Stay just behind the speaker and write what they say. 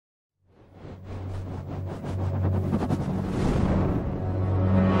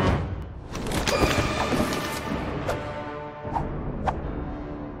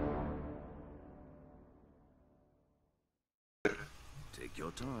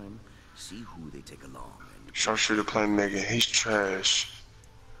your time, see who they take along. And Sharpshooter playing Megan. He's trash.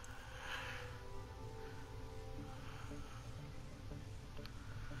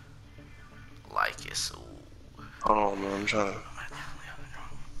 Like it, so. Hold on, man. I'm trying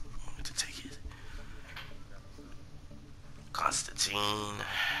to take it. Constantine.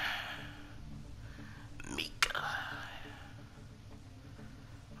 Mika.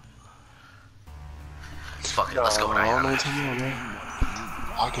 Fuck it, let's go with Ayana.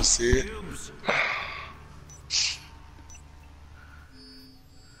 I can see it.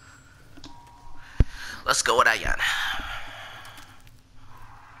 Let's go with Ayana.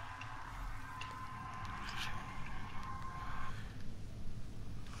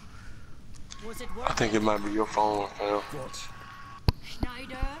 I think it might be your phone, fam. What?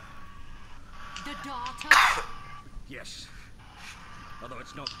 Schneider? The daughter? Yes. Although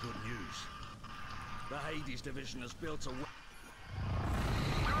it's not good news. The Hades division has built a... We're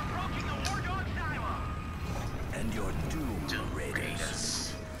approaching the War Dog silo. and your doom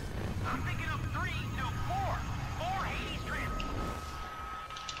raiders. I'm thinking of 3, no 4. 4 Hades trips.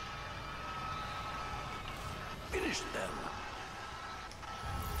 Finish them.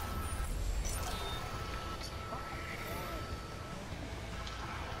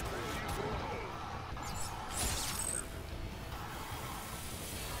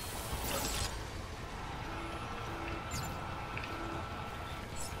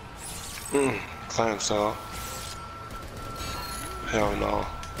 Claim so. Hell no.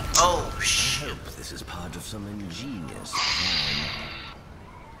 Oh I shit. hope this is part of some ingenious plan.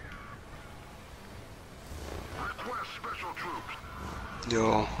 Request special troops.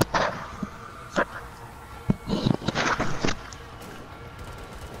 Yo.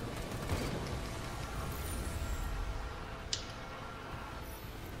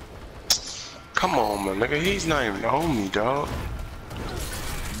 Come on, man, nigga. He's not even on me, dog.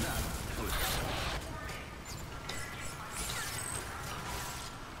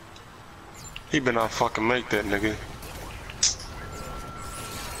 He better not fucking make that, nigga.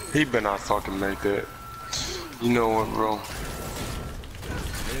 He better not fucking make that. You know what, bro?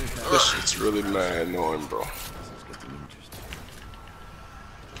 This shit's really mad annoying, bro.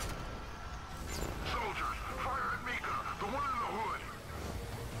 Soldiers, fire at Mika, the one in the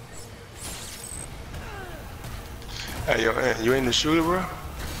hood. Hey, yo, Ant, you ain't the shooter, bro?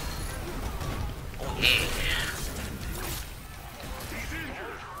 Oh yeah.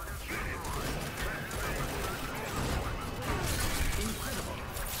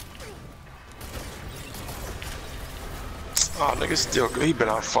 Oh, nigga, still good. He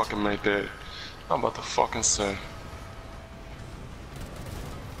better not fucking make that. I'm about to fucking say.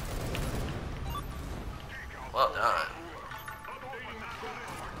 Well done.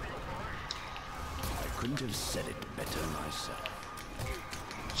 I couldn't have said it better myself.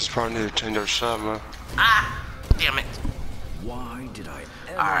 Just probably need to change our shot, man. Ah! Damn it. Why did I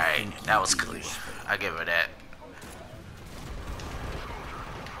ever Alright, think that was you'd be clean. useful? I give her that.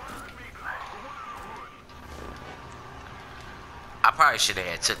 I probably should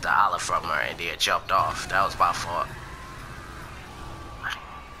have took the olive from her and then jumped off. That was my fault.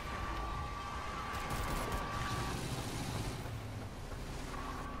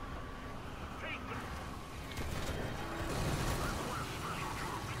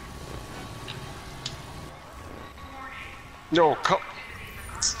 Yo, come.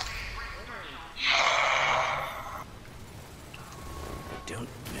 I don't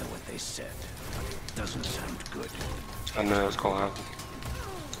know what they said, but it doesn't sound good. I know that's gonna happen.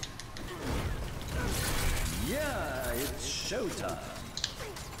 Yeah, it's showtime.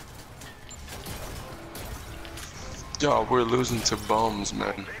 Yo, we're losing to bums,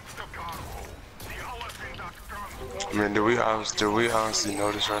 man. I mean, do we honestly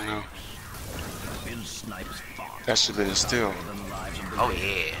know this right now? Bill Snipes fought. That should have been a steal. Oh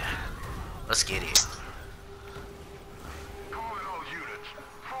yeah. Let's get it. Call in all units.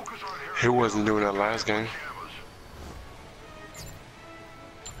 Focus on He wasn't doing that last game.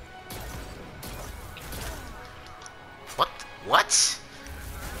 What?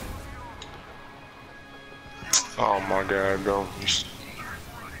 Oh my god, bro.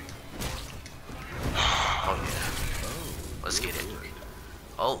 Oh yeah. Let's get it.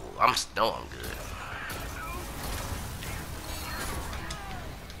 Oh, I'm good.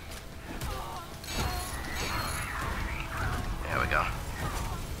 There we go.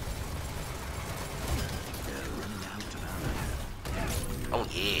 Oh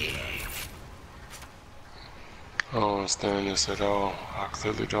yeah. I don't understand this at all. I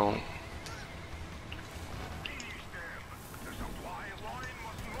clearly don't.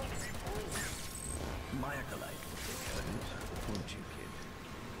 My acolyte will take care of it, won't you, kid?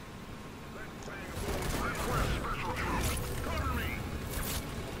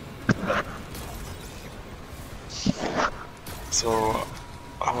 So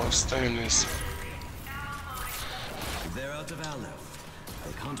I won't stay in this. They're out of our left.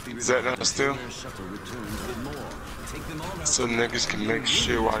 They can't be Is that not revived still? until their shuttle returns with more. Take them all out. So niggas can make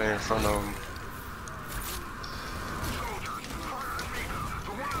shit while they're in front of them.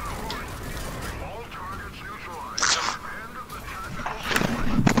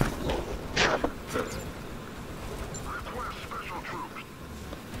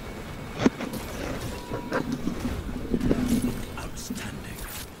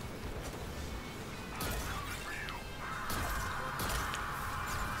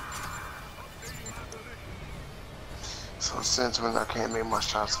 So since when I can't make my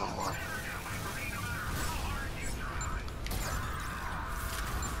shots no more.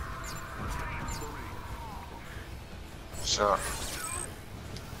 Shot.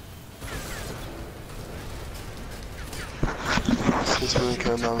 Since when I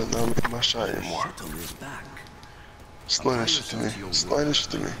can't make my shot anymore. Explain that shit to me. Explain that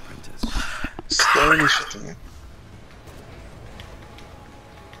shit to me. Explain that shit to me.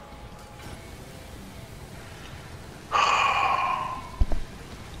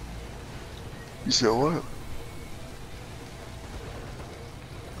 You said what?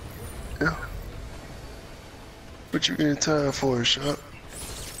 Yeah. What you getting tired for, shot?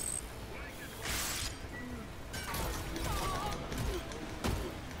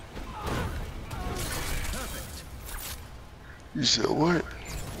 You said what?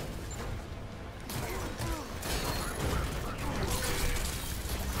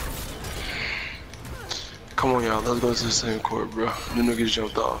 Come on, y'all. Let's go to the same court, bro. You niggas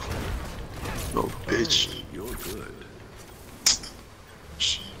jumped off. No, bitch. You're good.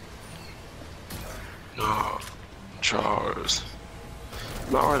 No. Chars.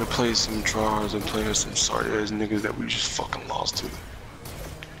 I'm not ready to play some Chars and play some sorry ass niggas that we just fucking lost to.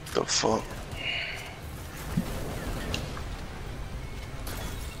 The fuck?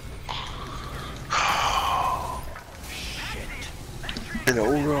 And the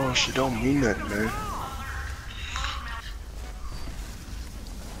overall shit don't mean nothing, man.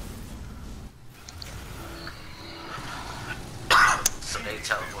 So they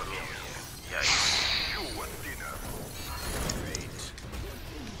teleport me over here. Yikes.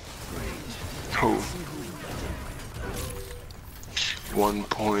 Who?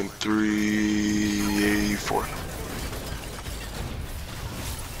 1.384.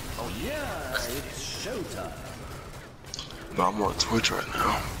 Oh yeah, it's showtime. No, I'm on Twitch right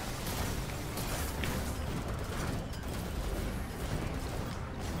now.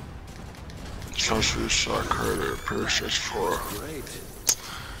 Sharpshooter, shot cutter, per stretch 4. Great.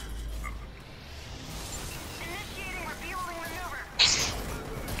 Initiating refueling maneuver.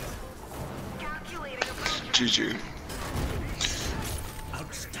 Calculating approach. GG.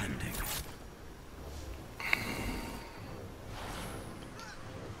 Outstanding.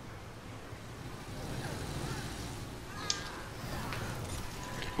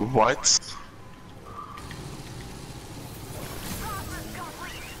 What? Process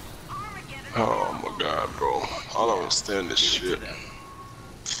complete. Armageddon. Oh my god, bro. I don't understand this shit.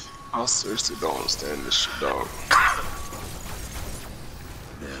 I seriously don't understand this shit, dog.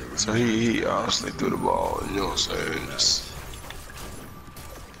 So he obviously threw the ball, you know what I'm saying? Just...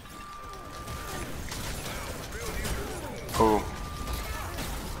 Who?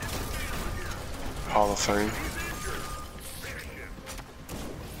 Hall of Fame.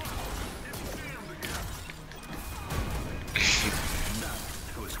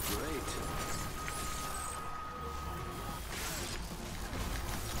 That was great.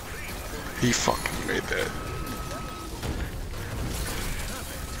 He fucking made that.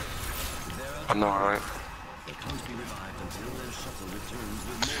 I know, right? They can't be revived until their shuttle returns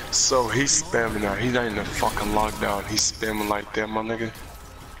with more. So he's spamming now. He's not even fucking lockdown. He's spamming like that, my nigga.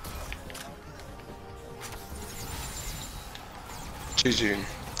 GG.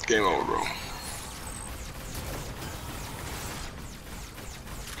 Game over, bro.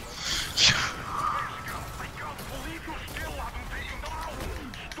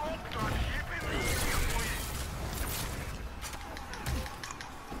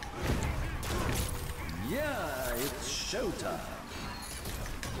 Yeah, it's showtime.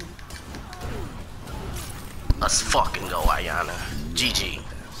 Let's fucking go, Ayana. GG.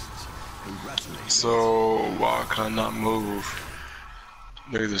 So why can I not move?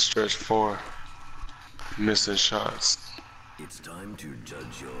 Niggas stretch 4. Missing shots. It's time to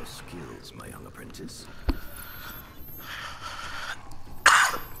judge your skills, my young apprentice.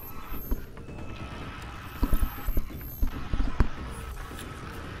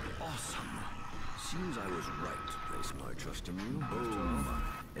 Awesome. Seems I was right to place my trust in you.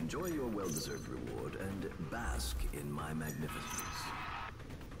 Enjoy your well-deserved reward and bask in my magnificence.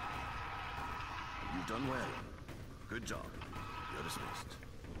 You've done well. Good job. You're dismissed.